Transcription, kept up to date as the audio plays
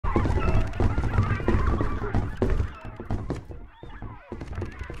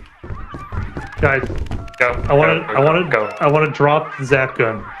Guys, Go. I want to drop the Zap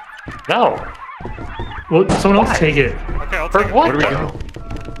gun. No. Well, someone else Why? take it. Okay, I'll For take what? it. Where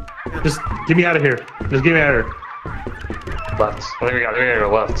Go. Just get me out of here. Just get me out of here. Left. I think we gotta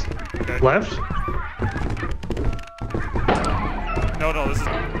go left. Okay. Left? No, this is.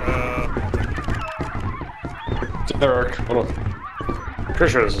 It's there, Ark. Hold on.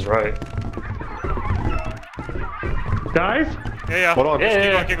 Pretty sure this is right. Guys? Yeah. Hold on.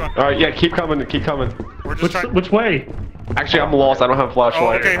 Yeah. Keep going. All right, yeah, keep coming, keep coming. We're just trying. Which way? Actually, I'm lost. I don't have a Oh,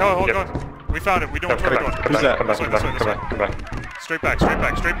 flashlight. okay, hold Yep. on. We found it. We know No, which come way back. we're Come going. Who's back. that? Come back. This Come way, back. this way, Come back.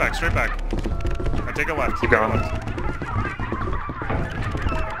 Come back. Straight back. I take a left. Keep going.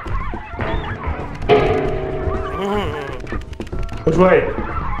 Which way?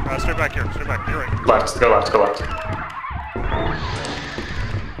 Straight back here. Straight back. You're right. Left. Go left. Go left.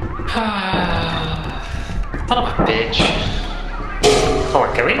 Son of a bitch. Hold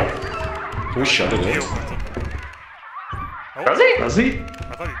on. Can we? Can we shut it in? You. Does he? Does he?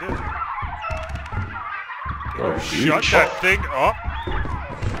 I thought you did. Oh, Shut geez. that thing up.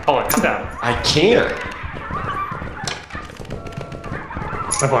 Hold on. Come down. I can't.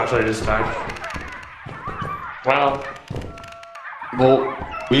 My flashlight just died. Well. Well,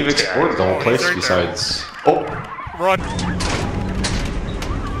 we've explored the whole Oh, place he's right there. besides. Oh, Run.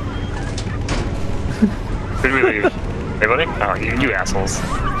 Who did we leave? Anybody? Oh, you assholes.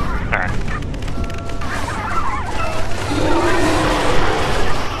 Alright.